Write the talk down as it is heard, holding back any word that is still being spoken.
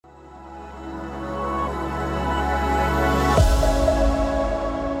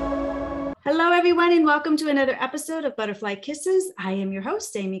Hello, everyone, and welcome to another episode of Butterfly Kisses. I am your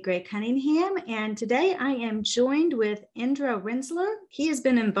host, Amy Gray Cunningham, and today I am joined with Indra Rinzler. He has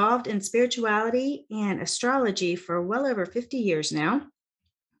been involved in spirituality and astrology for well over 50 years now.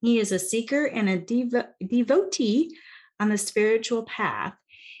 He is a seeker and a devotee on the spiritual path,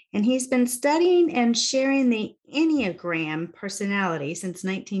 and he's been studying and sharing the Enneagram personality since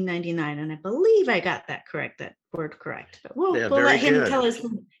 1999. And I believe I got that word correct. But we'll let him tell us.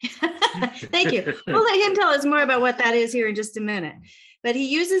 Thank you. We'll let him tell us more about what that is here in just a minute. But he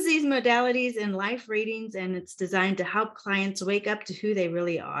uses these modalities in life readings, and it's designed to help clients wake up to who they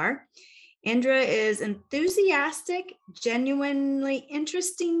really are. Indra is enthusiastic, genuinely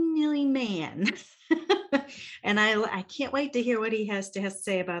interesting man. And I can't wait to hear what he has to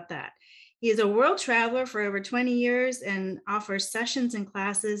say about that. He is a world traveler for over 20 years and offers sessions and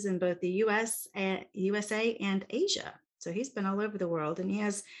classes in both the USA and Asia. So he's been all over the world, and he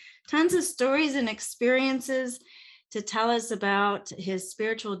has tons of stories and experiences to tell us about his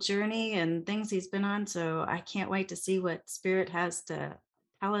spiritual journey and things he's been on. So I can't wait to see what Spirit has to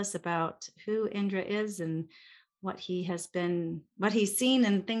tell us about who Indra is and what he's seen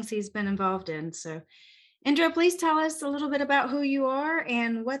and things he's been involved in. So Indra, please tell us a little bit about who you are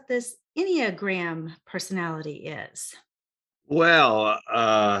and what this Enneagram personality is. Well,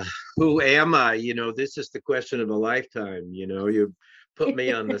 who am I? This is the question of a lifetime. You put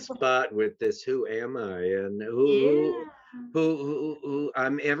me on the spot with this. Who am I? And who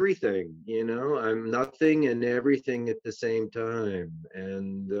I'm everything. I'm nothing and everything at the same time.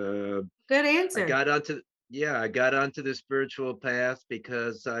 And good answer. I got onto the spiritual path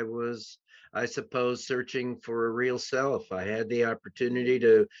because I suppose, searching for a real self. I had the opportunity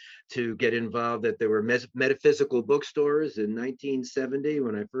to get involved there were metaphysical bookstores in 1970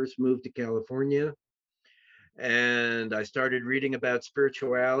 when I first moved to California. And I started reading about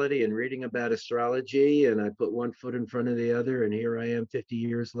spirituality and reading about astrology, and I put one foot in front of the other, and here I am 50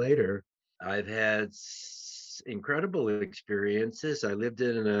 years later. I've had incredible experiences. I lived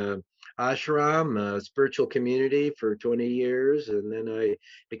in an ashram, a spiritual community, for 20 years, and then I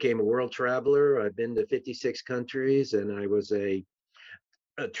became a world traveler. I've been to 56 countries, and I was a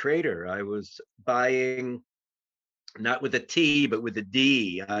trader. I was buying, not with a T, but with a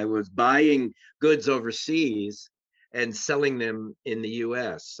D. I was buying goods overseas and selling them in the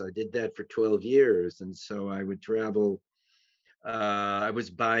US. I did that for 12 years. And so I would travel. I was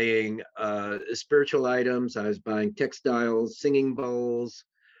buying spiritual items. I was buying textiles, singing bowls,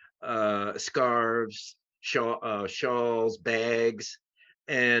 scarves, shawls, bags,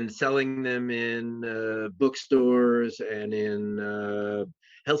 and selling them in bookstores and in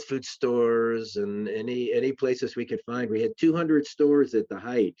health food stores and any places we could find. We had 200 stores at the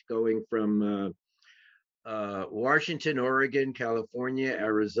height, going from Washington, Oregon, California,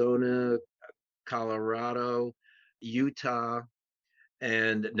 Arizona, Colorado, Utah,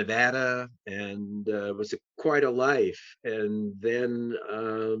 and Nevada, and it was quite a life. And then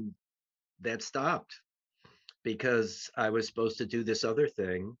that stopped because I was supposed to do this other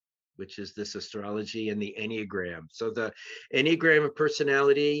thing, which is this astrology and the Enneagram. So the Enneagram of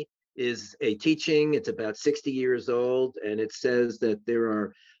personality is a teaching. It's about 60 years old, and it says that there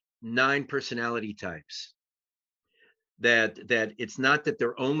are 9 personality types. That it's not that there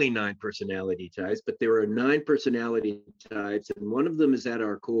are only 9 personality types, but there are 9 personality types, and one of them is at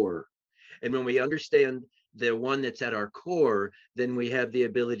our core. And when we understand the one that's at our core, then we have the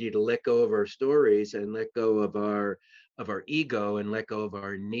ability to let go of our stories and let go of our ego and let go of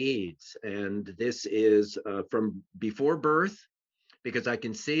our needs. And this is from before birth, because I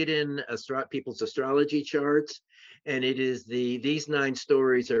can see it in people's astrology charts. And it is these 9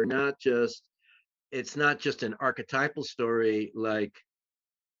 stories are it's not just an archetypal story like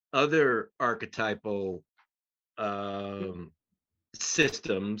other archetypal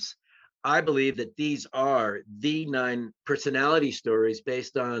systems. I believe that these are the 9 personality stories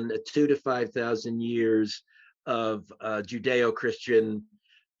based on 2,000 to 5,000 years of Judeo-Christian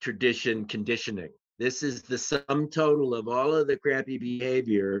tradition conditioning. This is the sum total of all of the crappy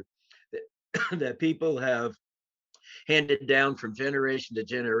behavior that people have handed down from generation to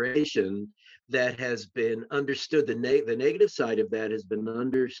generation, that has been understood. The negative side of that has been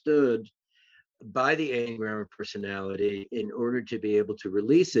understood by the Enneagram of personality in order to be able to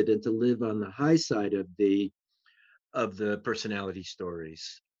release it and to live on the high side of the personality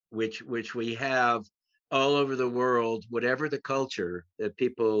stories, which we have all over the world, whatever the culture, that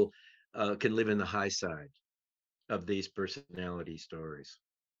people can live in the high side of these personality stories.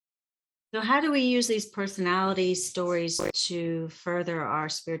 So how do we use these personality stories to further our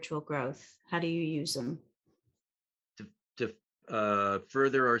spiritual growth? How do you use them?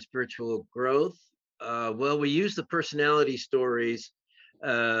 further our spiritual growth? Well, we use the personality stories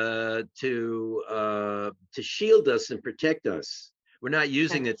to shield us and protect us. We're not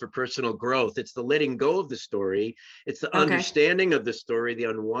using Okay. it for personal growth. It's the letting go of the story. It's the Okay. understanding of the story, the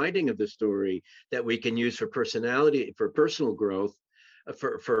unwinding of the story that we can use for personality, for personal growth,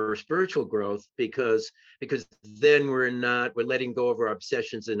 for spiritual growth, because then we're letting go of our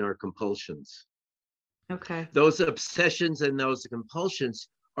obsessions and our compulsions. Okay. Those obsessions and those compulsions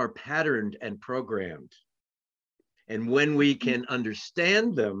are patterned and programmed. And when we can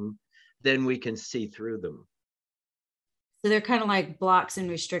understand them, then we can see through them. So they're kind of like blocks and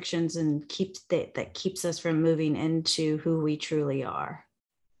restrictions and that keeps us from moving into who we truly are.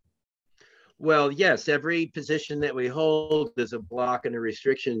 Well, yes, every position that we hold is a block and a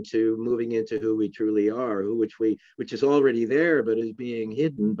restriction to moving into who we truly are, which is already there, but is being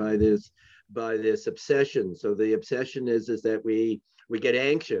hidden by this obsession. So the obsession is that we get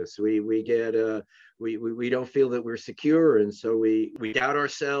anxious, we get we don't feel that we're secure, and so we doubt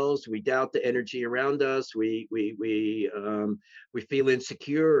ourselves, we doubt the energy around us, we feel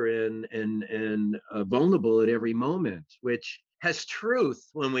insecure and vulnerable at every moment, which has truth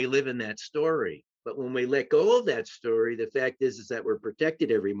when we live in that story. But when we let go of that story, the fact is that we're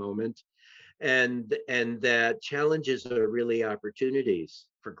protected every moment, and that challenges are really opportunities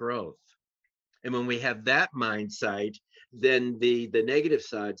for growth. And when we have that mindset, then the negative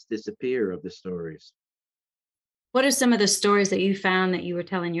sides disappear of the stories. What are some of the stories that you found that you were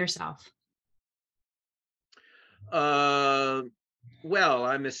telling yourself? Uh, well,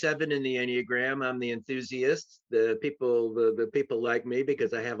 I'm a 7 in the Enneagram. I'm the enthusiast. The people like me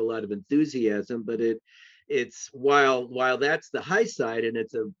because I have a lot of enthusiasm. But it's while that's the high side, and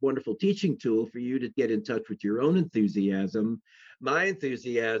it's a wonderful teaching tool for you to get in touch with your own enthusiasm. My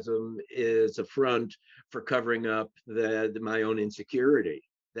enthusiasm is a front for covering up my own insecurity.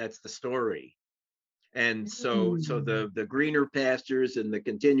 That's the story. And so Mm. the greener pastures and the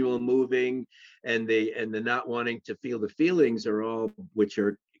continual moving and the not wanting to feel the feelings are all, which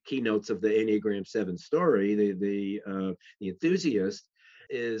are keynotes of the Enneagram 7 story, the enthusiast,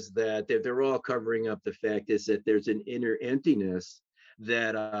 is that they're all covering up the fact is that there's an inner emptiness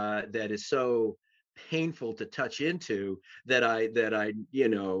that is so painful to touch into, that I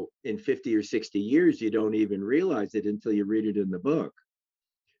in 50 or 60 years you don't even realize it until you read it in the book,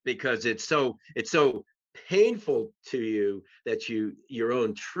 because it's so painful to you, that your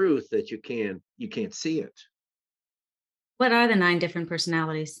own truth, that you can't see it. What are the 9 different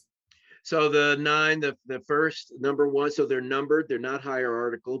personalities? So the nine, the first number one, so they're numbered, they're not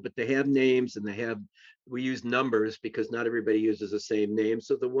hierarchical, but they have names, and we use numbers because not everybody uses the same name.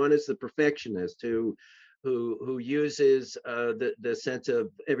 So the one is the perfectionist, who uses the sense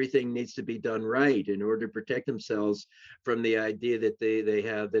of everything needs to be done right in order to protect themselves from the idea that they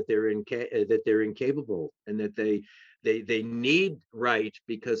have, that they're incapable, and that they need right,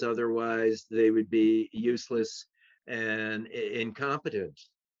 because otherwise they would be useless and incompetent.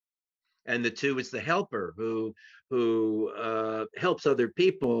 And the two is the helper, who helps other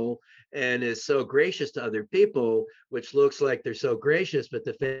people and is so gracious to other people, which looks like they're so gracious, but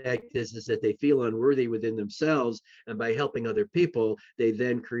the fact is that they feel unworthy within themselves, and by helping other people they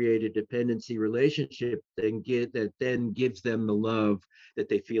then create a dependency relationship that then gives them the love that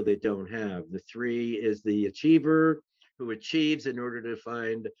they feel they don't have. The three is the achiever, who achieves in order to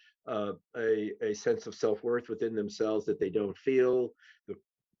find a sense of self-worth within themselves that they don't feel.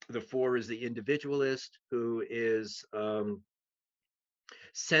 The four is the individualist, who is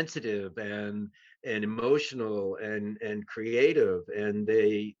sensitive and emotional and creative, and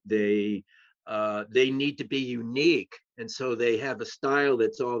they need to be unique, and so they have a style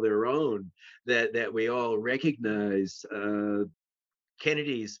that's all their own, that we all recognize.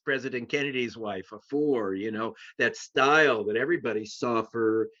 President Kennedy's wife, a four, that style that everybody saw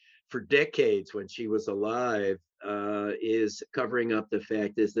for decades when she was alive, is covering up the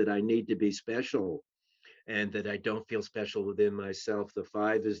fact is that I need to be special, and that I don't feel special within myself. The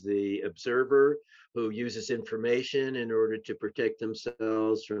five is the observer, who uses information in order to protect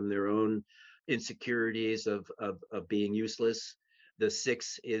themselves from their own insecurities of being useless. The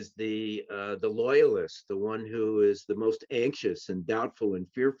six is the loyalist, the one who is the most anxious and doubtful and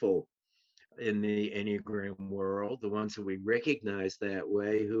fearful in the Enneagram world, the ones who we recognize that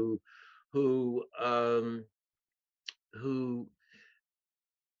way, who who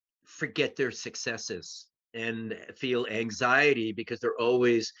forget their successes and feel anxiety because they're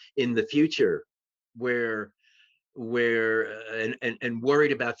always in the future, where and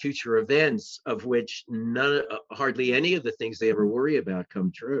worried about future events, of which hardly any of the things they ever worry about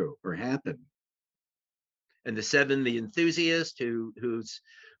come true or happen. And the 7, the enthusiast,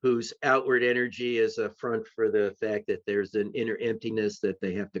 whose outward energy is a front for the fact that there's an inner emptiness that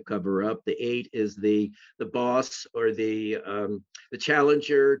they have to cover up. The 8 is the boss, or the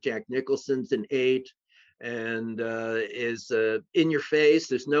challenger. Jack Nicholson's an 8, and is in your face.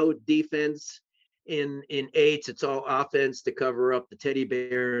 There's no defense in 8s. It's all offense to cover up the teddy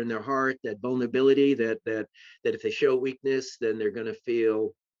bear in their heart, that vulnerability, that if they show weakness, then they're going to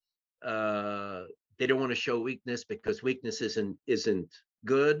feel uh, they don't want to show weakness, because weakness isn't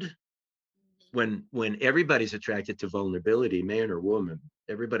good. When everybody's attracted to vulnerability, man or woman,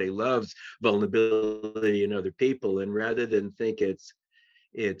 everybody loves vulnerability in other people, and rather than think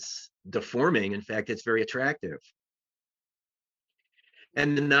it's deforming, in fact, it's very attractive.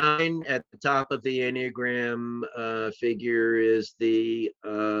 And the 9 at the top of the Enneagram figure is the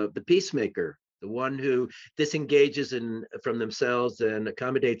peacemaker, the one who disengages from themselves and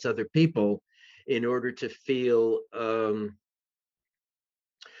accommodates other people in order to feel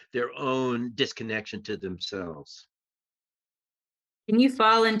their own disconnection to themselves. Can you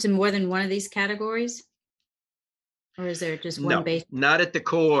fall into more than one of these categories? Or is there just one No, base? not at the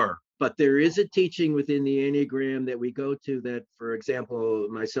core. But there is a teaching within the Enneagram that we go to that, for example,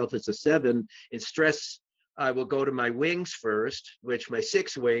 myself as a 7, in stress, I will go to my wings first, which my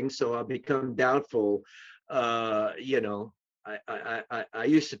 6 wings, so I'll become doubtful. You know, I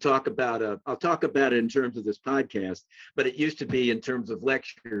used to talk about, I'll talk about it in terms of this podcast, but it used to be in terms of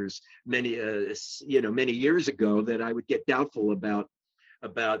lectures many years ago, that I would get doubtful about.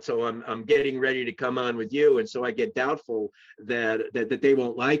 So I'm getting ready to come on with you, and so I get doubtful that they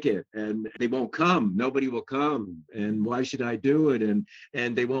won't like it, and they won't come. Nobody will come, and why should I do it?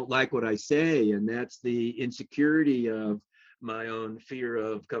 And they won't like what I say, and that's the insecurity of my own fear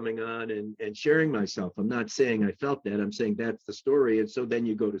of coming on and sharing myself. I'm not saying I felt that. I'm saying that's the story. And so then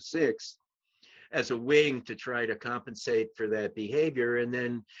you go to 6 as a wing to try to compensate for that behavior, and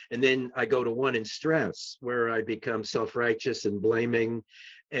then I go to 1 in stress, where I become self-righteous and blaming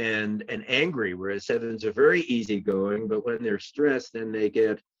and angry, whereas 7s are very easygoing, but when they're stressed, then they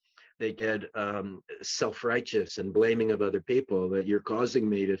get self-righteous and blaming of other people, that you're causing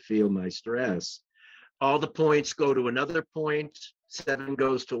me to feel my stress. All the points go to another point. 7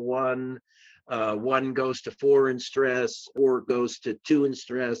 goes to 1. 1 goes to 4 in stress, 4 goes to 2 in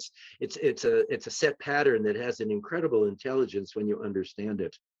stress. It's a set pattern that has an incredible intelligence when you understand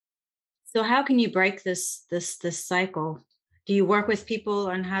it. So how can you break this cycle? Do you work with people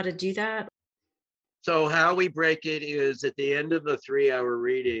on how to do that? So how we break it is, at the end of a 3-hour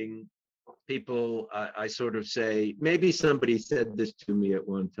reading, people, I sort of say, maybe somebody said this to me at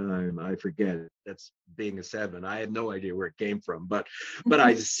one time, I forget. That's being a 7. I have no idea where it came from, but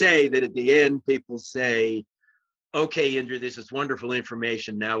I say that at the end, people say, okay, Indra, this is wonderful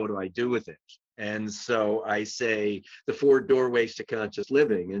information. Now what do I do with it? And so I say the 4 doorways to conscious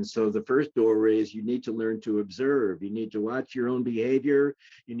living. And so the first doorway is, you need to learn to observe. You need to watch your own behavior.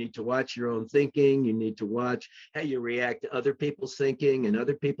 You need to watch your own thinking. You need to watch how you react to other people's thinking and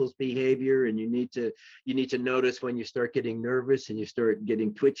other people's behavior. And you need to notice when you start getting nervous and you start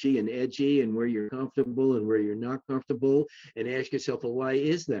getting twitchy and edgy, and where you're comfortable and where you're not comfortable, and ask yourself, well, why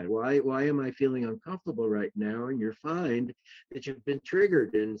is that? Why am I feeling uncomfortable right now? And you'll find that you've been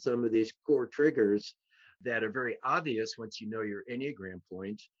triggered in some of these core triggers that are very obvious once you know your Enneagram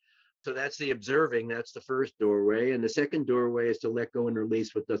point. So that's the observing. That's the first doorway. And the second doorway is to let go and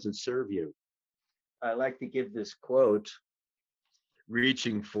release what doesn't serve you. I like to give this quote,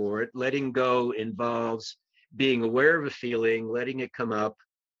 reaching for it. Letting go involves being aware of a feeling, letting it come up,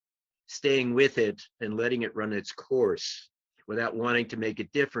 staying with it, and letting it run its course without wanting to make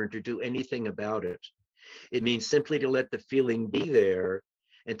it different or do anything about it. It means simply to let the feeling be there,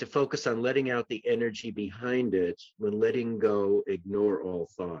 and to focus on letting out the energy behind it. When letting go, ignore all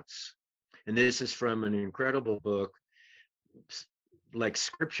thoughts. And this is from an incredible book, like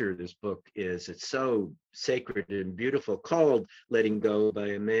scripture. This book is, it's so sacred and beautiful, called Letting Go, by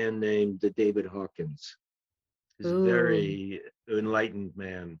a man named David Hawkins. He's a Ooh. very enlightened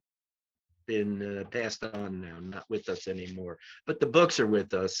man, been passed on now, not with us anymore, but the books are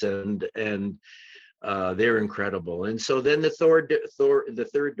with us, and they're incredible. And so then the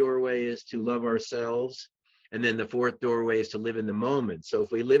third doorway is to love ourselves. And then the fourth doorway is to live in the moment. So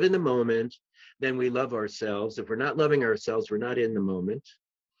if we live in the moment, then we love ourselves. If we're not loving ourselves, we're not in the moment.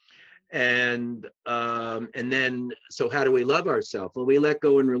 And then, so how do we love ourselves? Well, we let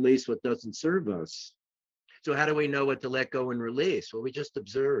go and release what doesn't serve us. So how do we know what to let go and release? Well, we just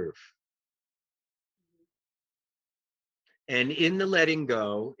observe. And in the letting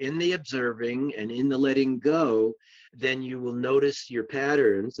go, in the observing, and in the letting go, then you will notice your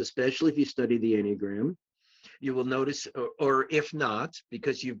patterns, especially if you study the Enneagram. you will notice, or if not,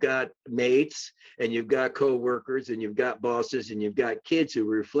 because you've got mates and you've got coworkers and you've got bosses and you've got kids who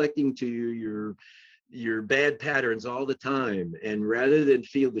are reflecting to you your bad patterns all the time. And rather than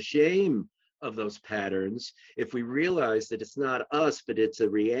feel the shame of those patterns, if we realize that it's not us, but it's a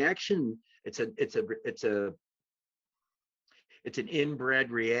reaction, it's an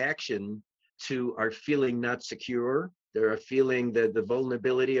inbred reaction to our feeling not secure. They're a feeling that the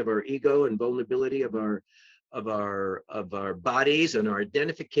vulnerability of our ego and vulnerability of our bodies and our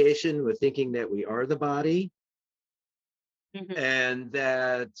identification with thinking that we are the body. Mhm. And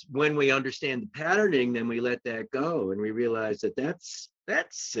that when we understand the patterning, then we let that go and we realize that that's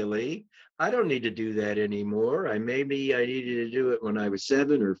silly. I don't need to do that anymore. Maybe I needed to do it when I was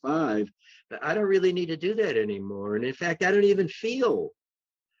 7 or 5, but I don't really need to do that anymore. And in fact, I don't even feel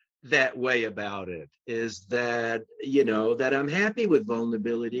that way about it. Is that, that I'm happy with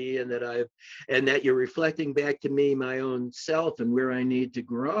vulnerability, and that you're reflecting back to me my own self and where I need to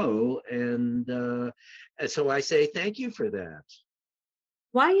grow. And so I say thank you for that.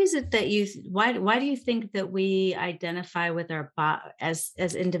 Why is it that why do you think that we identify with our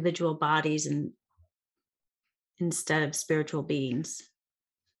as individual bodies and instead of spiritual beings?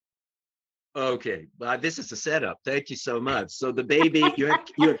 Okay, well, this is a setup. Thank you so much. So the baby, you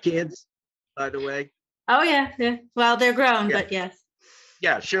have kids, by the way. Oh yeah, yeah. Well, they're grown, Yeah, but yes.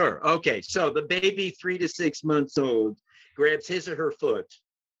 yeah, sure. Okay, so the baby, 3 to 6 months old, grabs his or her foot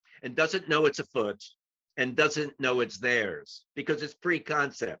and doesn't know it's a foot and doesn't know it's theirs because it's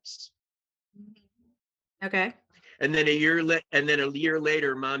pre-concepts. Okay. And then a year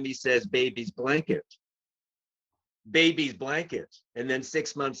later, mommy says baby's blanket. And then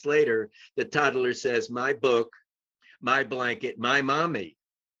 6 months later, the toddler says, my book, my blanket, my mommy.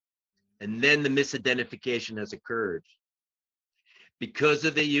 And then the misidentification has occurred because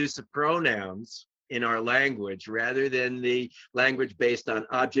of the use of pronouns in our language. Rather than the language based on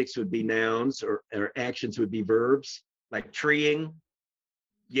objects would be nouns, or actions would be verbs, like treeing.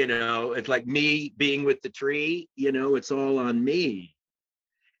 It's like me being with the tree. It's all on me.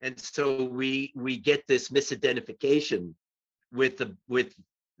 And so we get this misidentification with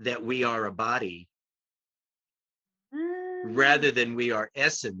that we are a body Ah, rather than we are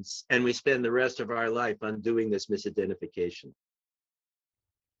essence, and we spend the rest of our life undoing this misidentification.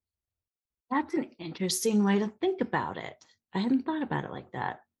 that's an interesting way to think about it. I hadn't thought about it like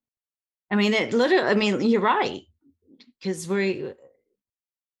that. I mean, it literally, I mean, you're right. Because when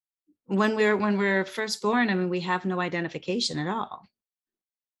we're first born, I mean, we have no identification at all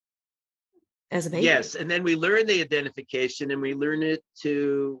as a baby. Yes, and then we learn the identification, and we learn it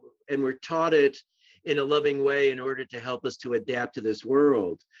and we're taught it in a loving way in order to help us to adapt to this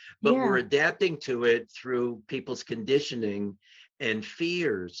world. But we're Yeah. adapting to it through people's conditioning and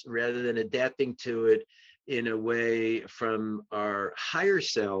fears rather than adapting to it in a way from our higher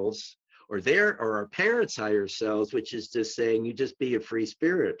selves, or our parents' higher selves, which is just saying, you just be a free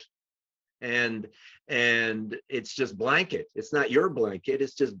spirit. And and it's just blanket. It's not your blanket,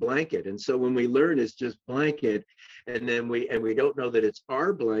 it's just blanket. And so when we learn it's just blanket, and we don't know that it's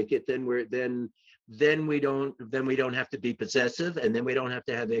our blanket, then we don't have to be possessive, and then we don't have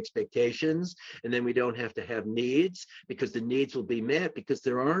to have expectations, and then we don't have to have needs, because the needs will be met, because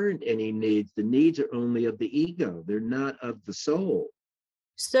there aren't any needs. The needs are only of the ego, they're not of the soul.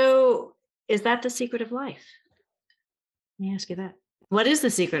 So, is that the secret of life? Let me ask you that. What is the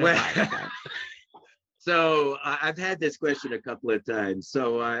secret of Well, life then? so I've had this question a couple of times.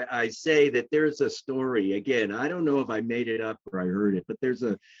 So I say that there's a story. Again, I don't know if I made it up or I heard it, but there's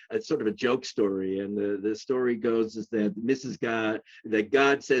a sort of a joke story. And the story goes is that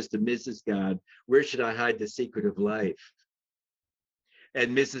God says to Mrs. God, where should I hide the secret of life?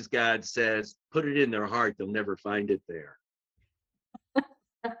 And Mrs. God says, put it in their heart. They'll never find it there.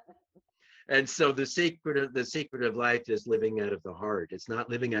 And so the secret of life is living out of the heart. It's not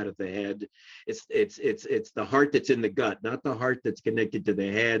living out of the head. It's the heart that's in the gut, not the heart that's connected to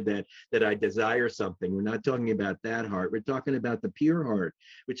the head, that I desire something. We're not talking about that heart. We're talking about the pure heart,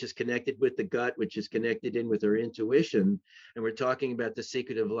 which is connected with the gut, which is connected in with our intuition. And we're talking about the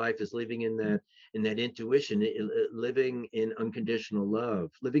secret of life is living in that intuition, living in unconditional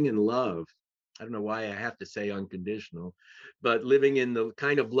love, living in love. I don't know why I have to say unconditional, but living in the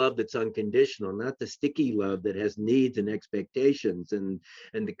kind of love that's unconditional, not the sticky love that has needs and expectations, and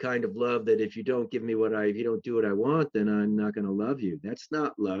the kind of love that if you don't do what I want, then I'm not going to love you. That's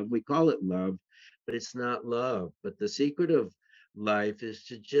not love. We call it love, but it's not love. But the secret of life is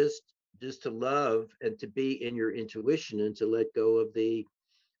to just to love and to be in your intuition, and to let go of the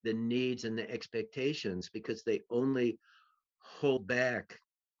needs and the expectations, because they only hold back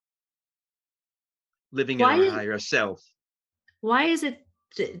living in our Why higher self. why is it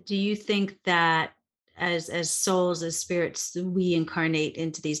do you think that as souls, as spirits, we incarnate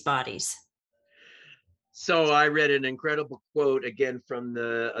into these bodies? So I read an incredible quote again from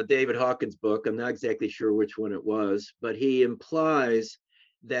the David Hawkins book. I'm not exactly sure which one it was, but he implies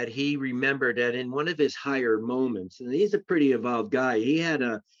that he remembered that in one of his higher moments, and he's a pretty evolved guy. He had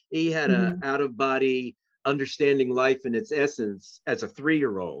a Mhm. out of body understanding life in its essence as a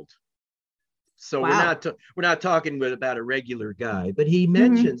 3-year-old. So Wow. we're not talking about a regular guy, but he Mhm.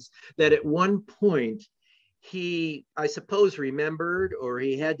 mentions that at one point he, I suppose, remembered, or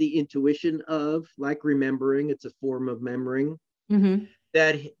he had the intuition of, like remembering, it's a form of memorying, Mhm.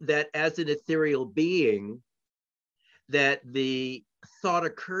 that as an ethereal being, that the thought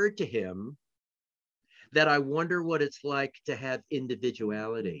occurred to him that I wonder what it's like to have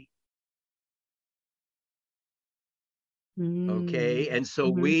individuality. Okay. Mm. And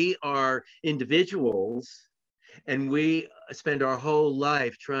so Mhm. we are individuals, and we spend our whole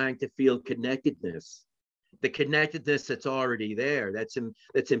life trying to feel connectedness, the connectedness that's already there, that's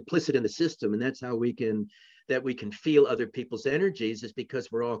implicit in the system, and that's how we can feel other people's energies, is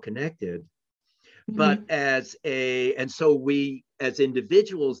because we're all connected. But Mhm. and so we as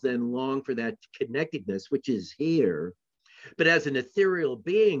individuals then long for that connectedness, which is here, but as an ethereal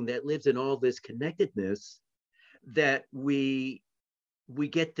being that lives in all this connectedness, that we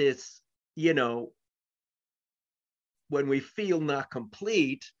get this, you know, when we feel not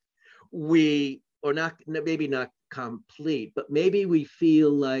complete, we, or not, maybe not complete, but maybe we feel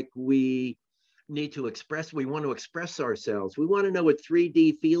like we want to express ourselves. We want to know what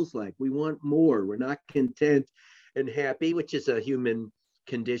 3D feels like. We want more. We're not content and happy, which is a human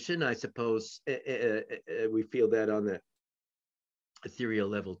condition, I suppose. We feel that on the ethereal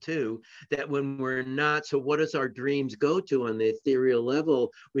level too, that when we're not, so what does our dreams go to on the ethereal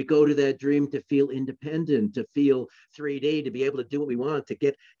level? We go to that dream to feel independent, to feel 3D, to be able to do what we want, to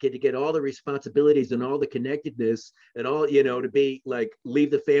get all the responsibilities and all the connectedness and all, to be like,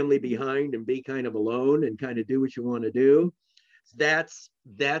 leave the family behind and be kind of alone and kind of do what you want to do. That's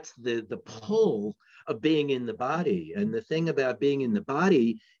the pull of being in the body. And the thing about being in the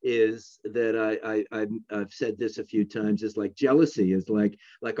body is that I've said this a few times, is like jealousy is like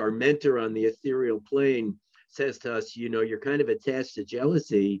our mentor on the ethereal plane says to us, you're kind of attached to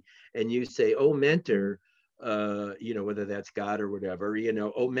jealousy, and you say, oh mentor, whether that's God or whatever,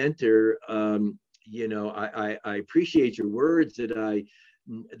 oh mentor, I appreciate your words, that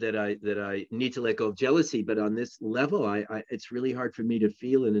I need to let go of jealousy, but on this level, it's really hard for me to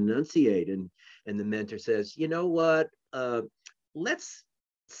feel and enunciate. And the mentor says, you know what? Let's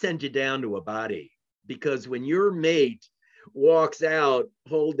send you down to a body, because when your mate walks out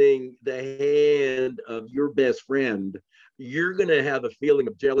holding the hand of your best friend, you're going to have a feeling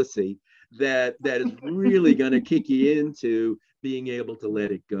of jealousy that is really going to kick you into being able to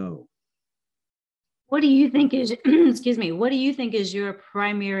let it go. What do you think is, excuse me, what do you think is your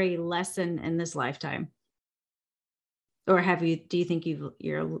primary lesson in this lifetime? Or do you think you've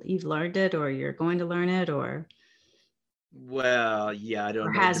learned it, or you're going to learn it, Well, yeah, I or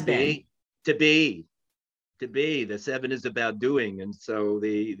don't know. has been? To be, to be. The 7 is about doing, and so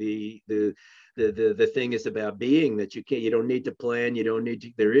the thing is about being, that you don't need to plan, you don't need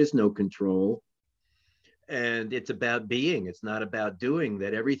to, there is no control, and it's about being. It's not about doing.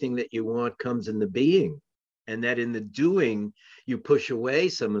 That everything that you want comes in the being, and that in the doing you push away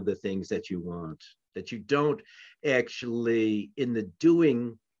some of the things that you want, that you don't actually, in the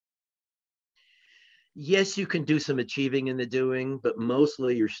doing. Yes, you can do some achieving in the doing, but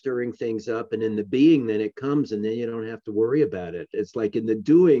mostly you're stirring things up, and in the being, then it comes, and then you don't have to worry about it. It's like in the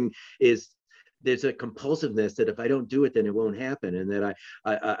doing is, there's a compulsiveness that if I don't do it, then it won't happen, and that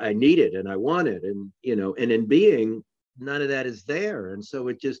I need it and I want it, and and in being, none of that is there, and so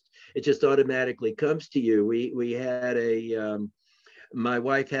it just automatically comes to you. We had a my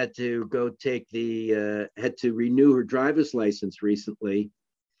wife had to go take had to renew her driver's license recently,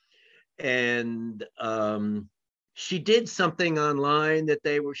 and she did something online that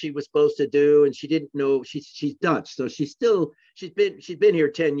she was supposed to do, and she didn't know. She's Dutch, so she's been here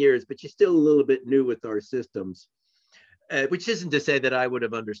 10 years, but she's still a little bit new with our systems. Which isn't to say that I would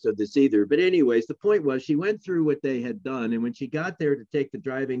have understood this either, but anyways, the point was, she went through what they had done, and when she got there to take the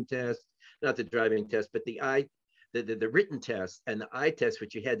driving test, not the driving test, but the written test and the eye test,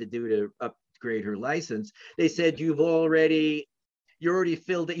 which you had to do to upgrade her license, they said, you're already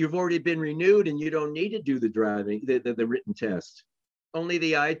filled it. You've already been renewed, and you don't need to do the written test, only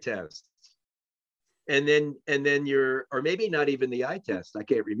the eye test. And then you're, or maybe not even the eye test. I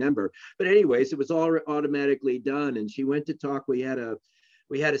can't remember. But anyways, it was all automatically done. And she went to talk. We had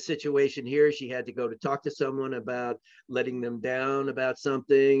we had a situation here. She had to go to talk to someone about letting them down about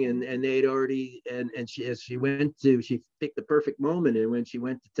something, and they'd already, and she, as she went to, she picked the perfect moment, and when she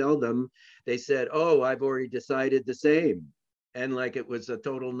went to tell them, they said, "Oh, I've already decided the same." And like it was a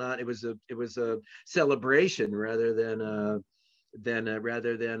total not, it was a celebration rather than a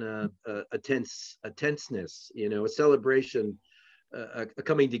tenseness, a celebration, a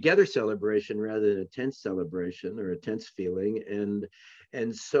coming together celebration rather than a tense celebration or a tense feeling.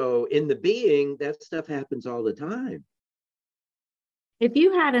 And so in the being, that stuff happens all the time. If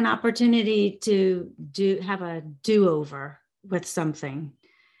you had an opportunity to have a do-over with something,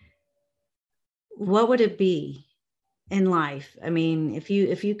 what would it be in life? I mean, if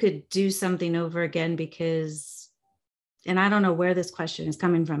you could do something over again, because, and I don't know where this question is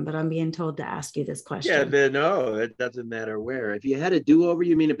coming from, but I'm being told to ask you this Yeah, question. no, it doesn't matter where. If you had a do-over,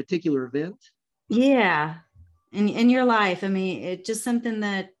 you mean a particular event? Yeah. In your life, I mean, it just something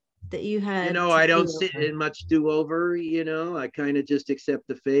that you had to I don't do sit over. in much do-over. I kind of just accept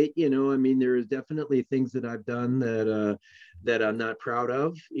the fate. I mean, there is definitely things that I've done that I'm not proud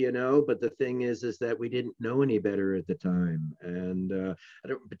of, but the thing is that we didn't know any better at the time. And I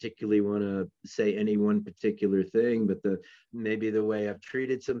don't particularly want to say any one particular thing, but maybe the way I've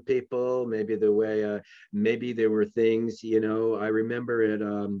treated some people, maybe there were things, I remember it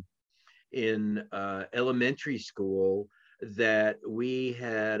in elementary school that we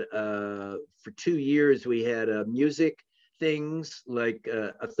had for 2 years we had music things like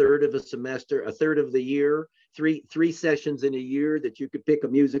a third of a semester, a third of the year, three sessions in a year that you could pick a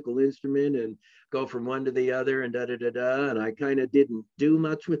musical instrument and go from one to the other and da da da da. And I kind of didn't do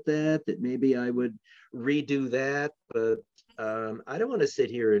much with that maybe I would redo that, but I don't want to sit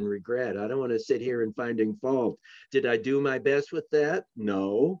here and regret. I don't want to sit here and finding fault. Did I do my best with that?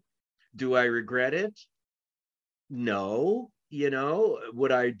 No. Do I regret it? No.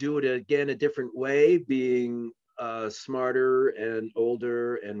 Would I do it again a different way, being smarter and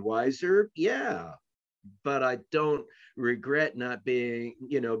older and wiser? Yeah. But I don't regret not being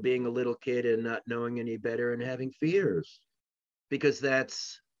a little kid and not knowing any better and having fears, because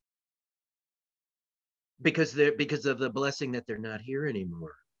because of the blessing that they're not here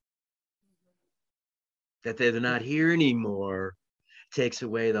anymore. That they're not here anymore takes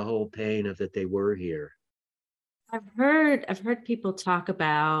away the whole pain of that they were here. I've heard people talk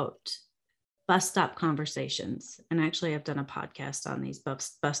about bus stop conversations, and actually I've done a podcast on these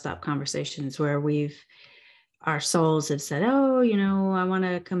bus stop conversations where our souls have said, oh, I want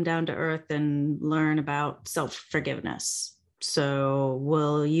to come down to earth and learn about self-forgiveness. So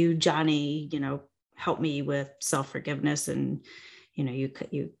will you, Johnny, help me with self-forgiveness? And you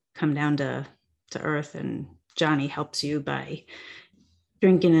come down to earth, and Johnny helps you by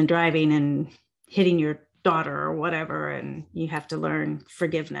drinking and driving and hitting your daughter or whatever, and you have to learn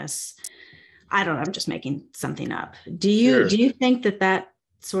forgiveness. I don't know, I'm just making something up. Do Sure. you think that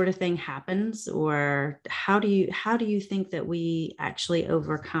sort of thing happens, or how do you think that we actually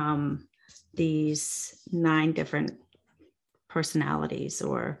overcome these 9 different personalities?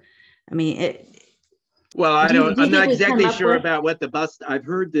 Or, I mean, Well, do you I'm not think we come exactly up sure with? about what I've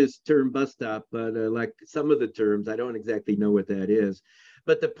heard this term bus stop, but like some of the terms, I don't exactly know what that is.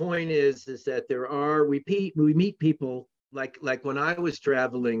 But the point is that we meet people like when I was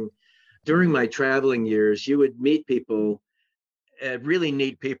traveling, during my traveling years, you would meet people, really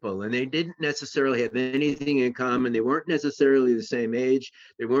neat people, and they didn't necessarily have anything in common. They weren't necessarily the same age.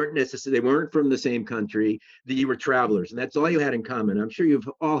 They weren't from the same country. You were travelers, and that's all you had in common. I'm sure you've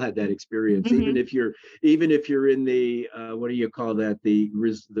all had that experience, Mhm. even if you're in the what do you call that, the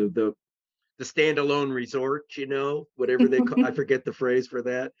standalone resort, whatever they call, I forget the phrase for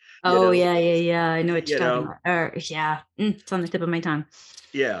that, you Oh, know yeah, yeah, yeah, I know what you're you talking know about. Yeah, it's on the tip of my tongue.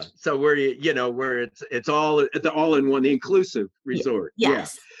 yeah, so where it's all in one, the inclusive Yeah. resort. Yeah.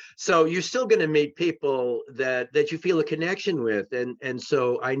 Yes. So you're still going to meet people that you feel a connection with, and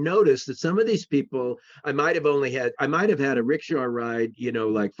so I noticed that some of these people, I might have had a rickshaw ride,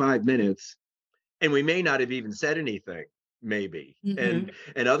 like 5 minutes, and we may not have even said anything, maybe. and Hmm.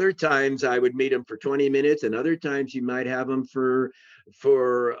 and other times I would meet them for 20 minutes, and other times you might have them for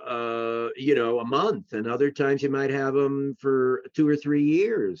a month, and other times you might have them for 2 or 3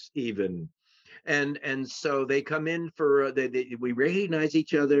 years even. And so they come in for we recognize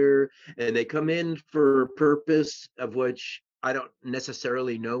each other, and they come in for a purpose of which I don't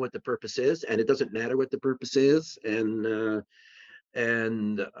necessarily know what the purpose is, and it doesn't matter what the purpose is. And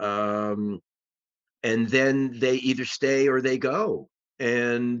then they either stay or they go.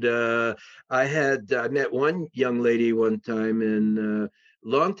 And I met one young lady one time, and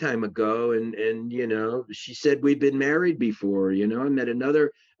long time ago, and she said we'd been married before. I met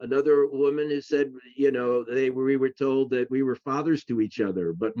another woman who said, we were told that we were fathers to each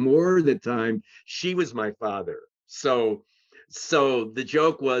other, but more of the time she was my father. So the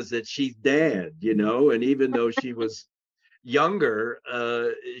joke was that she's dad, and even though she was younger,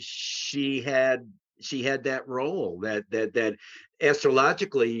 she had that role, that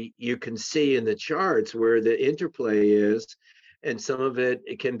astrologically you can see in the charts where the interplay is, and some of it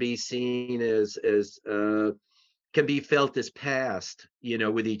can be seen as can be felt as past,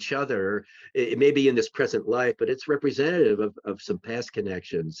 with each other. It may be in this present life, but it's representative of some past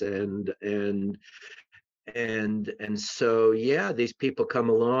connections, and so, yeah, these people come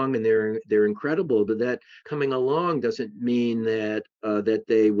along and they're incredible, but that coming along doesn't mean that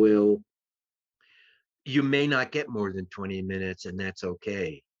they will. You may not get more than 20 minutes, and that's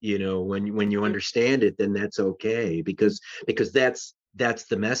okay. When you Mhm. understand it, then that's okay, because that's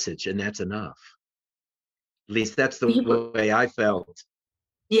the message, and that's enough. At least that's the You, way I felt.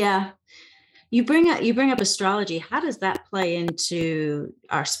 yeah, you bring up astrology. How does that play into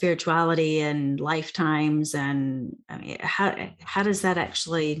our spirituality and lifetimes? And I mean, how does that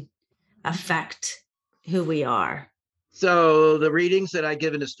actually affect who we are? So the readings that I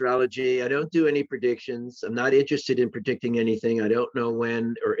give in astrology, I don't do any predictions. I'm not interested in predicting anything. I don't know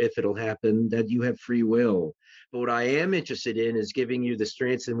when or if it'll happen. That you have free will. But what I am interested in is giving you the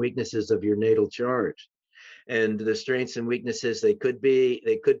strengths and weaknesses of your natal chart. And the strengths and weaknesses, they could be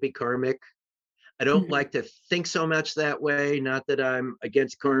karmic. I don't Mhm. like to think so much that way. Not that I'm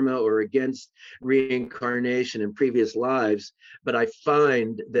against karma or against reincarnation in previous lives, but I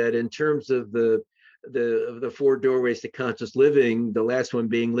find that in terms of the four doorways to conscious living, the last one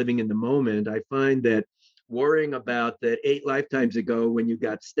being living in the moment, I find that worrying about that 8 lifetimes ago when you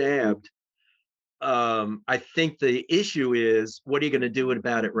got stabbed, I think the issue is what are you going to do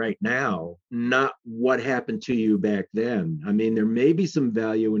about it right now, not what happened to you back then. I mean, there may be some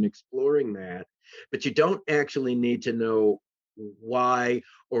value in exploring that, but you don't actually need to know why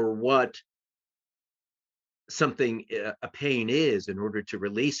or what something, a pain is, in order to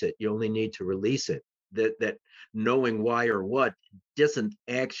release it. You only need to release it. That knowing why or what doesn't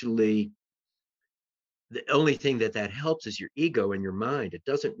actually. The only thing that helps is your ego and your mind. It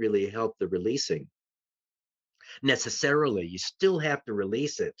doesn't really help the releasing necessarily. You still have to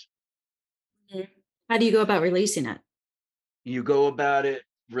release it. Mhm. How do you go about releasing it? You go about it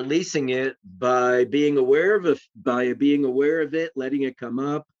releasing it by being aware of it, letting it come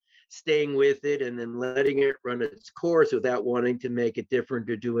up, staying with it, and then letting it run its course without wanting to make it different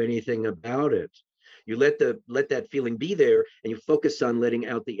or do anything about it. You let that feeling be there, and you focus on letting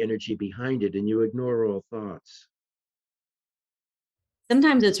out the energy behind it, and you ignore all thoughts.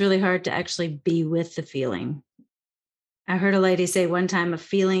 Sometimes it's really hard to actually be with the feeling. I heard a lady say one time a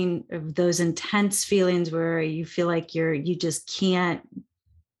feeling of those intense feelings where you feel like you just can't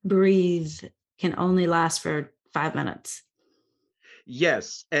breathe can only last for 5 minutes.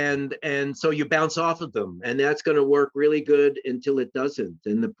 Yes, and so you bounce off of them, and that's going to work really good until it doesn't.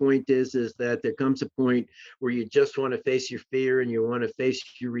 And the point is that there comes a point where you just want to face your fear, and you want to face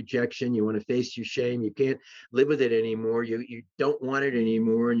your rejection, you want to face your shame. You can't live with it anymore. You don't want it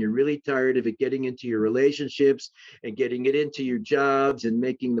anymore, and you're really tired of it getting into your relationships and getting it into your jobs and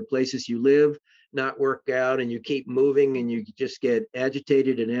making the places you live not work out, and you keep moving, and you just get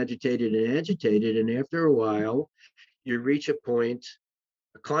agitated and agitated and agitated, and after a while you reach a point,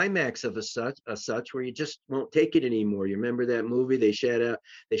 a climax of a such where you just won't take it anymore. You remember that movie? They shouted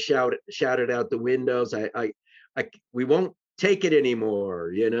out the windows. We won't take it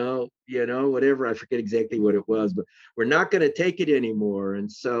anymore. Whatever. I forget exactly what it was, but we're not going to take it anymore. And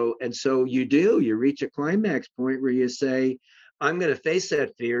so you reach a climax point where you say, I'm going to face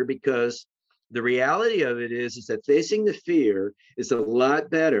that fear, because the reality of it is that facing the fear is a lot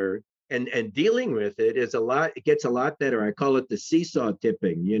better, and dealing with it gets a lot better. I call it the seesaw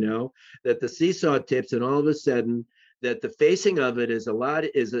tipping, that the seesaw tips, and all of a sudden that the facing of it is a lot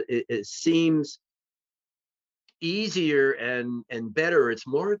is it seems easier and better. It's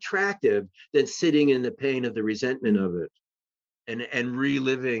more attractive than sitting in the pain of the resentment of it, and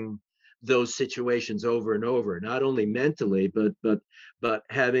reliving those situations over and over, not only mentally, but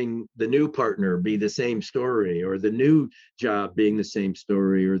having the new partner be the same story, or the new job being the same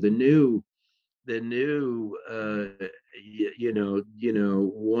story, or the new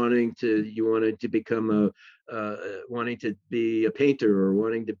wanting to become wanting to be a painter, or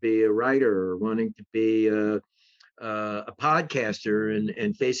wanting to be a writer, or wanting to be a podcaster,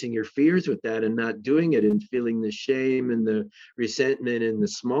 and facing your fears with that, and not doing it, and feeling the shame and the resentment and the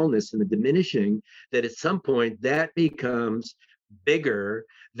smallness and the diminishing, that at some point that becomes bigger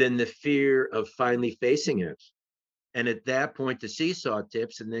than the fear of finally facing it. And at that point, the seesaw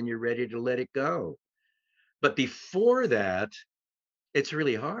tips, and then you're ready to let it go. But before that, it's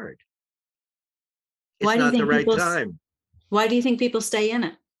really hard. It's Why do you not the think right time. why do you think people stay in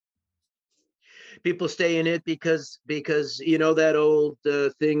it? People stay in it because you know that old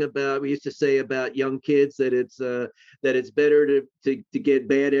thing about we used to say about young kids that it's better to get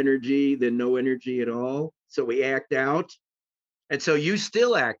bad energy than no energy at all. So we act out, and so you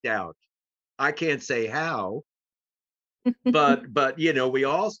still act out. I can't say how, but you know we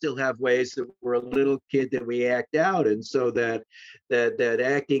all still have ways that we're a little kid that we act out, and so that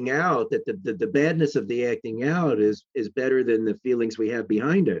acting out, that the badness of the acting out is better than the feelings we have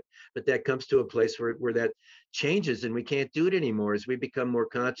behind it. But that comes to a place where that changes and we can't do it anymore as we become more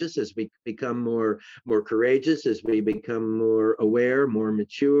conscious, as we become more courageous, as we become more aware, more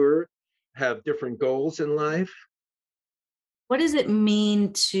mature, have different goals in life. What does it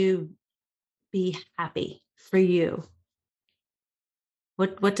mean to be happy for you?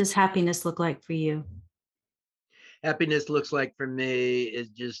 What does happiness look like for you? Happiness looks like for me is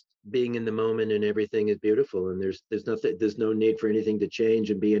just being in the moment and everything is beautiful and there's no need for anything to change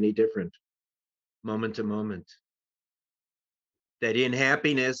and be any different moment to moment. That in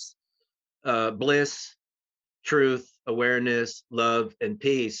happiness, bliss, truth, awareness, love, and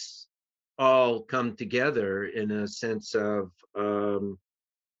peace all come together in a sense of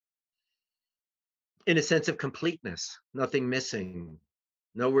completeness, nothing missing,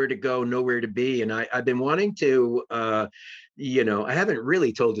 nowhere to go, nowhere to be. And I've been wanting to, I haven't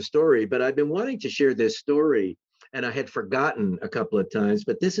really told the story, but I've been wanting to share this story. And I had forgotten a couple of times,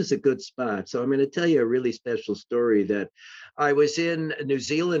 but this is a good spot. So I'm going to tell you a really special story that I was in New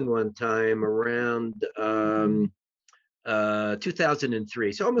Zealand one time around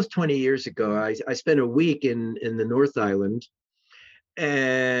 2003. So almost 20 years ago, I spent a week in the North Island,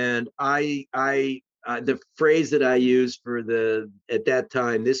 and the phrase that I used for the at that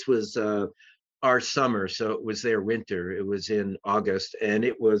time, this was our summer, so it was their winter. It was in August, and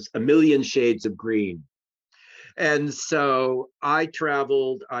it was a million shades of green. And so I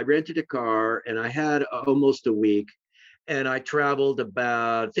traveled. I rented a car, and I had almost a week, and I traveled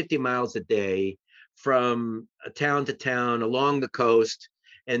about 50 miles a day from town to town along the coast.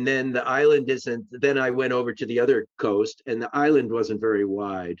 And then the island isn't, then I went over to the other coast, and the island wasn't very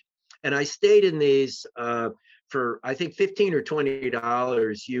wide. And I stayed in these for, I think, 15 or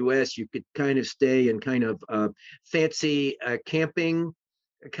 $20 US. You could kind of stay in kind of fancy camping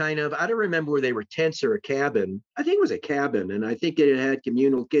kind of, I don't remember where they were, tents or a cabin. I think it was a cabin, and I think it had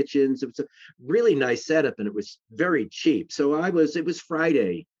communal kitchens. It was a really nice setup, and it was very cheap. So it was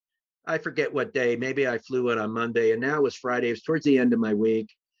Friday. I forget what day. Maybe I flew in on Monday, and now it was Friday. It was towards the end of my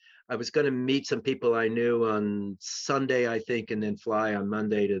week. I was going to meet some people I knew on Sunday, I think, and then fly on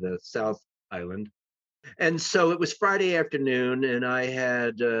Monday to the South Island. And so it was Friday afternoon, and I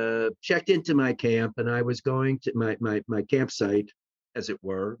had checked into my camp, and I was going to my campsite, as it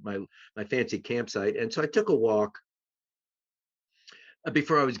were, my fancy campsite. And so I took a walk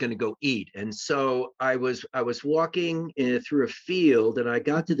before I was going to go eat. And so I was walking through a field, and I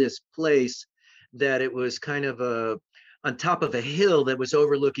got to this place that it was kind of on top of a hill that was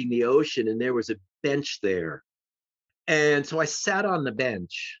overlooking the ocean, and there was a bench there. And so I sat on the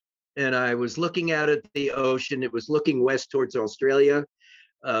bench, and I was looking out at the ocean. It was looking west towards Australia,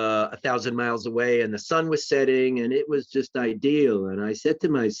 1,000 miles away, and the sun was setting, and it was just ideal. And I said to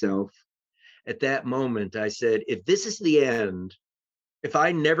myself at that moment, I said, if this is the end, if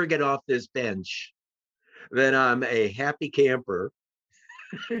I never get off this bench, then I'm a happy camper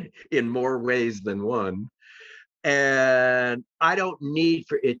in more ways than one. And I don't need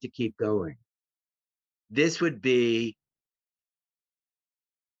for it to keep going. This would be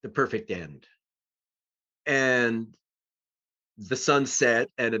the perfect end. And the sun set,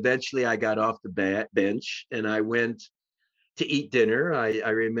 and eventually I got off the bench and I went to eat dinner. I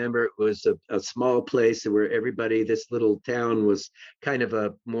remember it was a small place where everybody, this little town was kind of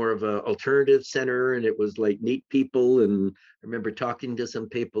a more of a alternative center, and it was like neat people. And I remember talking to some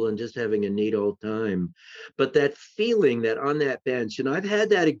people and just having a neat old time. But that feeling that on that bench, and I've had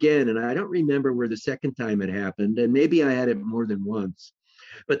that again, and I don't remember where the second time it happened, and maybe I had it more than once,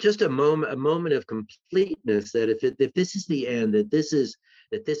 but just a moment of completeness, that if this is the end, that this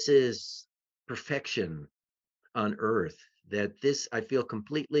is perfection on earth, that this, I feel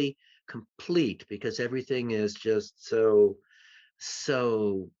completely complete, because everything is just so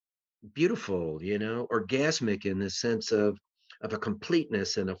beautiful, orgasmic, in the sense of of a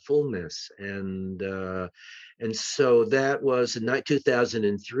completeness and a fullness. And so that was in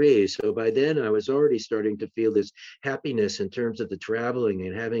 2003. So by then I was already starting to feel this happiness in terms of the traveling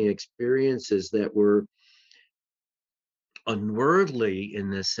and having experiences that were unworldly in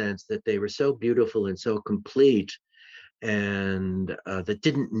the sense that they were so beautiful and so complete, and they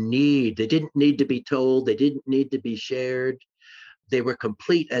didn't need to be told, they didn't need to be shared. They were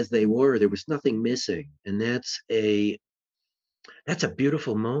complete as they were. There was nothing missing, and that's a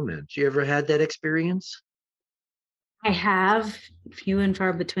beautiful moment. You ever had that experience? I have, few and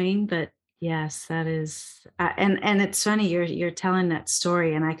far between, but yes, that is, and it's funny you're telling that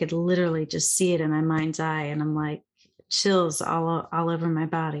story, and I could literally just see it in my mind's eye, and I'm like chills all over my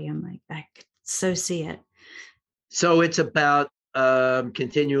body. I'm like, I could so see it. So it's about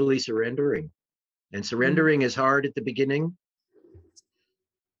continually surrendering, and Mm. surrendering is hard at the beginning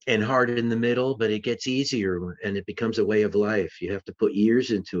and hard in the middle, but it gets easier and it becomes a way of life. You have to put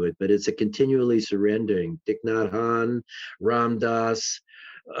years into it, but it's a continually surrendering. Thich Nhat Hanh, Ram Dass,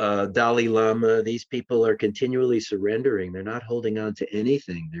 Dalai Lama, these people are continually surrendering. They're not holding on to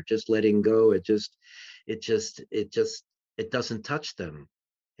anything. They're just letting go. It doesn't touch them.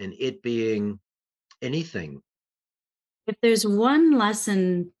 And it being anything. If there's one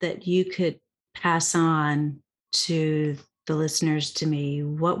lesson that you could pass on to the listeners, to me,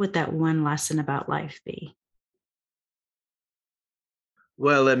 what would that one lesson about life be?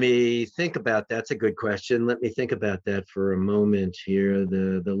 Well, let me think about that. That's a good question. Let me think about that for a moment here.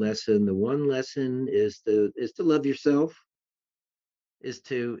 The one lesson is to love yourself, is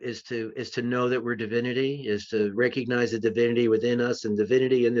to know that we're divinity, is to recognize the divinity within us and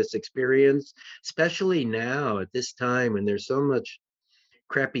divinity in this experience, especially now at this time when there's so much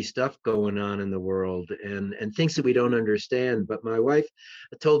crappy stuff going on in the world, and things that we don't understand. But my wife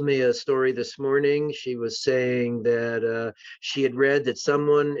told me a story this morning. She was saying that she had read that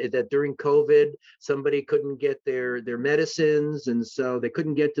that during COVID somebody couldn't get their medicines, and so they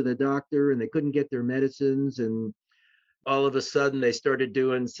couldn't get to the doctor and they couldn't get their medicines, and all of a sudden they started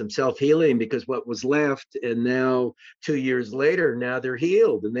doing some self-healing because what was left, and now 2 years later now they're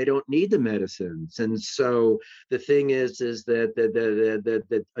healed and they don't need the medicines. And so the thing is that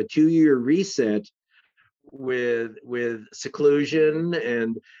a 2 year reset with seclusion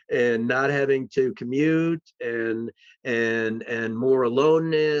and not having to commute and more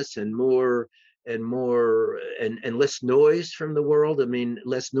aloneness and less noise from the world. I mean,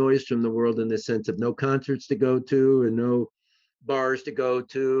 less noise from the world in the sense of no concerts to go to and no bars to go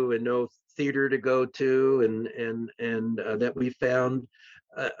to and no theater to go to, and that we found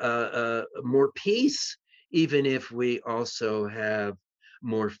more peace, even if we also have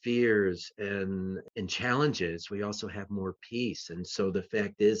more fears and challenges. We also have more peace. And so the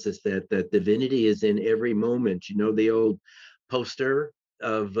fact is that divinity is in every moment. You know the old poster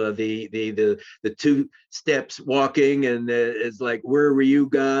of the two steps walking, and it's like, where were you,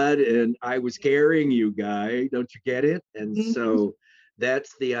 God? And I was carrying you, guy. Don't you get it? And Mhm. so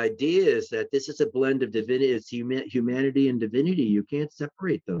that's the idea, is that this is a blend of divinity. It's humanity and divinity. You can't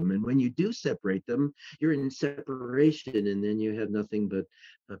separate them, and when you do separate them, you're in separation, and then you have nothing but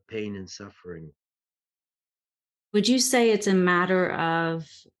pain and suffering. Would you say it's a matter of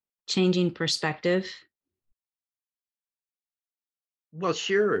changing perspective? Well,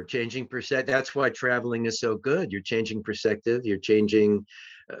 sure, changing percent. That's why traveling is so good. You're changing perspective. You're changing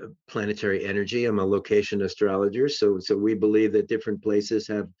planetary energy. I'm a location astrologer, so we believe that different places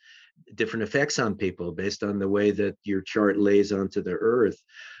have different effects on people based on the way that your chart lays onto the earth.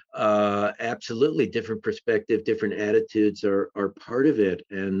 Absolutely, different perspective, different attitudes are part of it,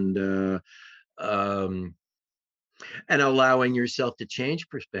 um, and allowing yourself to change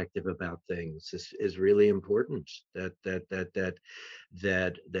perspective about things is really important. That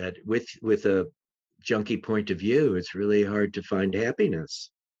with a junkie point of view, it's really hard to find happiness.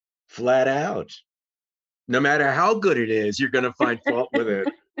 Flat out, no matter how good it is, you're going to find fault with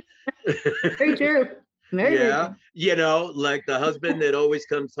Very it. true. Very, very Yeah, true. like the husband that always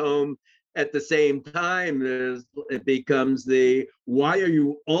comes home at the same time. It becomes the, why are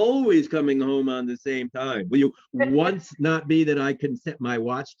you always coming home on the same time? Will you once not be that I can set my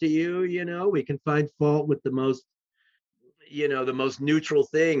watch to you? We can find fault with the most neutral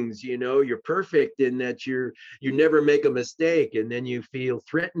things. You're perfect in that you never make a mistake, and then you feel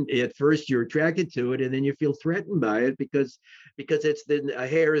threatened. At first you're attracted to it, and then you feel threatened by it because it's a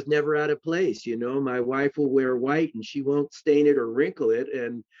hair is never out of place. My wife will wear white and she won't stain it or wrinkle it,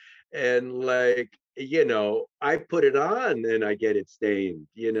 and like, I put it on and I get it stained.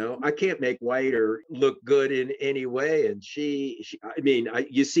 I can't make white or look good in any way. And she I mean,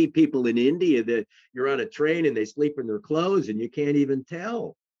 you see people in India that you're on a train and they sleep in their clothes and you can't even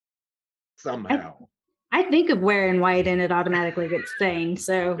tell I, somehow. I think of wearing white and it automatically gets stained.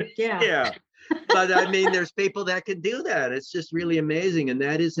 So yeah. Yeah. But I mean, there's people that can do that. It's just really amazing. And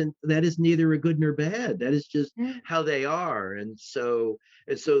that is neither a good nor bad. That is just Yeah. how they are. And so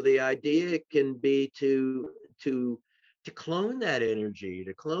the idea can be to to clone that energy,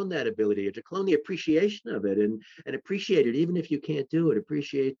 to clone that ability, to clone the appreciation of it, and appreciate it, even if you can't do it.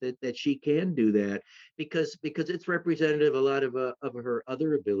 Appreciate that she can do that, because it's representative of a lot of her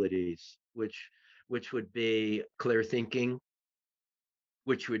other abilities, which would be clear thinking,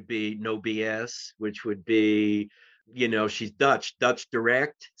 which would be no BS, which would be, she's Dutch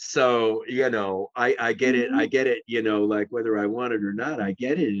direct. So, I get it. I Mhm. get it, like whether I want it or not, I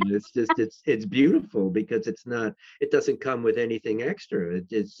get it. And it's beautiful because it doesn't come with anything extra.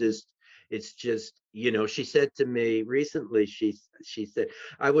 It's just, she said to me recently, she said,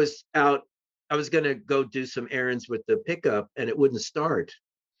 I was out, I was going to go do some errands with the pickup and it wouldn't start.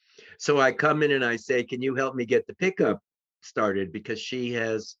 So I come in and I say, "Can you help me get the pickup started?" Because she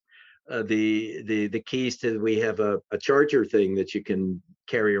has the keys to. We have a charger thing that you can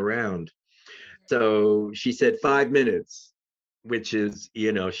carry around. So she said 5 minutes, which is,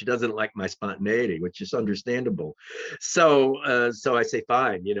 she doesn't like my spontaneity, which is understandable. So I say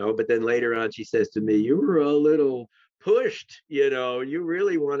fine, but then later on she says to me, "You were a little pushed, you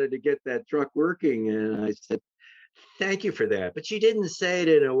really wanted to get that truck working." And I said, "Thank you for that." But she didn't say it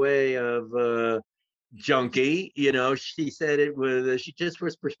in a way of junky. She said it was, she just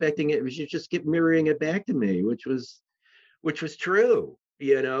was perspecting it. She just kept mirroring it back to me, which was true.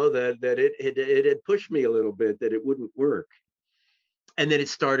 That it had pushed me a little bit that it wouldn't work. And then it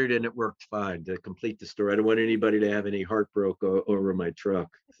started and it worked fine. To complete the story, I don't want anybody to have any heartbreak over my truck,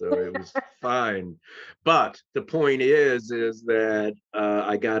 so it was fine. But the point is that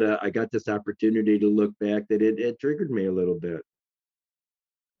I got this opportunity to look back, that it triggered me a little bit.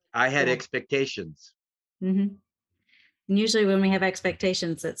 I had Yeah. expectations. Hmm. And usually when we have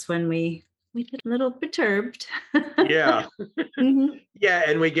expectations, that's when we get a little perturbed. Yeah. Hmm. Yeah,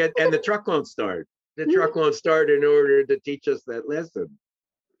 and the truck won't start. The truck won't start in order to teach us that lesson.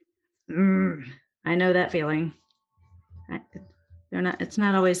 Mm, I know that feeling. I- They're not. It's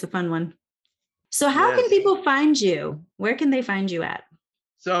not always the fun one. So, how can Yes. people find you? Where can they find you at?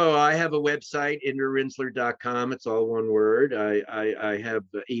 So I have a website, indrarinzler.com. It's all one word. I have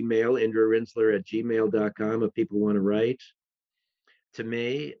the email, indrarinzler@gmail.com, if people want to write to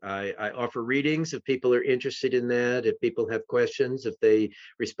me. I offer readings if people are interested in that, if people have questions, if they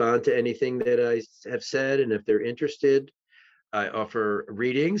respond to anything that I have said, and if they're interested. I offer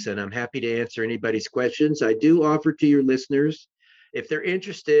readings and I'm happy to answer anybody's questions. I do offer to your listeners, if they're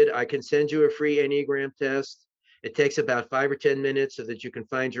interested, I can send you a free Enneagram test. It takes about 5 or 10 minutes so that you can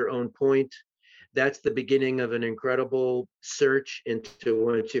find your own point. That's the beginning of an incredible search into,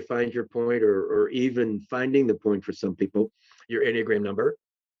 once you find your point, or even finding the point for some people, your Enneagram number,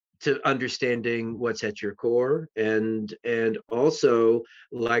 to understanding what's at your core. And also,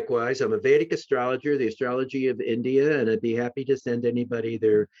 likewise, I'm a Vedic astrologer, the astrology of India, and I'd be happy to send anybody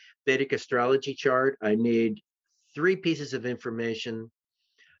their Vedic astrology chart. I need three pieces of information: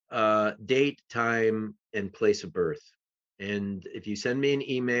 date, time, and place of birth. And if you send me an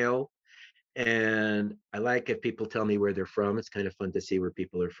email, and I like if people tell me where they're from. It's kind of fun to see where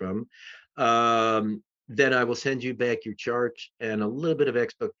people are from. Then I will send you back your chart and a little bit of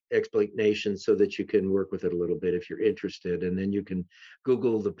explanation so that you can work with it a little bit if you're interested. And then you can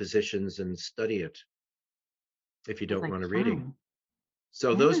Google the positions and study it if you Sounds don't like want a reading. fun.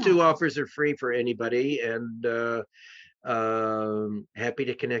 So those Yeah, two offers are free for anybody, and happy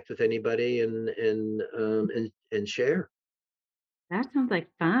to connect with anybody and share. that sounds like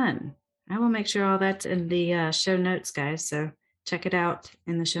fun. I will make sure all that's in the show notes, guys. So check it out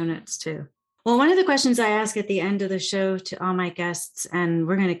in the show notes too. Well, one of the questions I ask at the end of the show to all my guests, and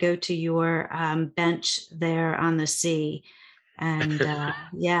we're going to go to your bench there on the sea. And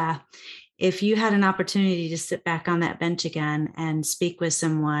yeah, if you had an opportunity to sit back on that bench again and speak with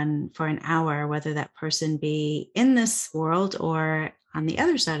someone for an hour, whether that person be in this world or on the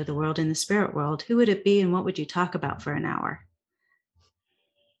other side of the world in the spirit world, who would it be and what would you talk about for an hour?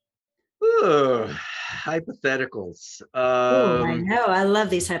 Ooh, hypotheticals. Oh, I know. I love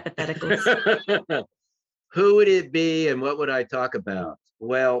these hypotheticals. Who would it be and what would I talk about?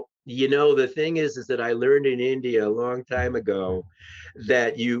 Well, The thing is that I learned in India a long time ago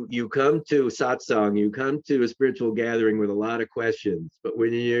that you come to satsang, you come to a spiritual gathering with a lot of questions, but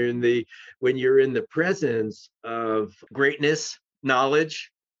when you're in the presence of greatness,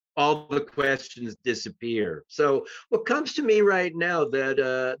 knowledge, all the questions disappear. So what comes to me right now that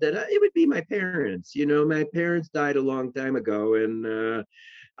it would be my parents. My parents died a long time ago, and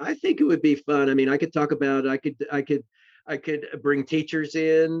I think it would be fun. I mean, I could talk about, I could bring teachers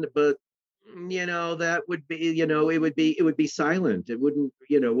in, but that would be, it would be silent. It wouldn't,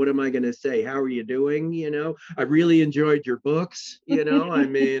 what am I going to say? How are you doing? I really enjoyed your books. I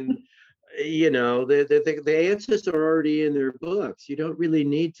mean, the answers are already in their books. You don't really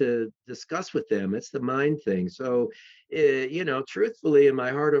need to discuss with them. It's the mind thing. So, truthfully, in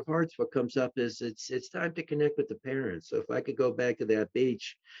my heart of hearts, what comes up is it's time to connect with the parents. So if I could go back to that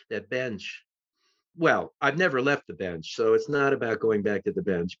beach, that bench. Well, I've never left the bench, so it's not about going back to the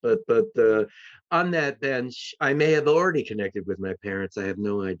bench. But on that bench, I may have already connected with my parents. I have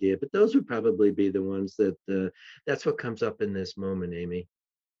no idea, but those would probably be the ones that's what comes up in this moment, Amy.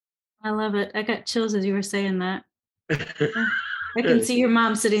 I love it. I got chills as you were saying that. Yeah. I can see your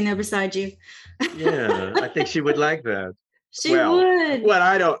mom sitting there beside you. Yeah, I think she would like that. She Well, would. well,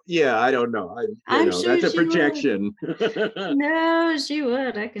 I don't. Yeah, I don't know. I'm That's sure a she would. projection. No, she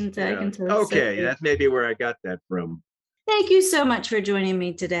would. I Yeah. can totally Okay, see. that's maybe where I got that from. Thank you so much for joining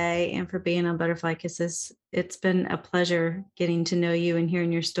me today and for being on Butterfly Kisses. It's been a pleasure getting to know you and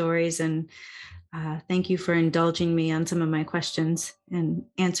hearing your stories. And thank you for indulging me on some of my questions and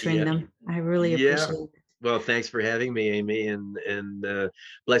answering Yeah. them. I really Yeah. appreciate it. Well, thanks for having me, Amy, and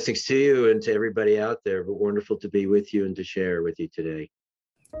blessings to you and to everybody out there. But wonderful to be with you and to share with you today.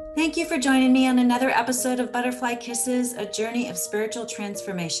 Thank you for joining me on another episode of Butterfly Kisses, a journey of spiritual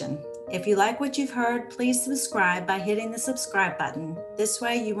transformation. If you like what you've heard, please subscribe by hitting the subscribe button. This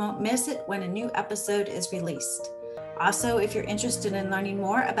way you won't miss it when a new episode is released. Also, if you're interested in learning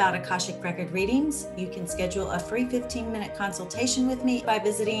more about Akashic Record readings, you can schedule a free 15-minute consultation with me by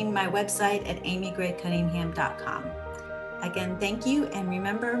visiting my website at amygraycunningham.com. Again, thank you, and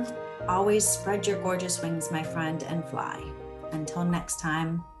remember, always spread your gorgeous wings, my friend, and fly. Until next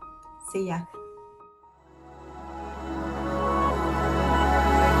time, see ya.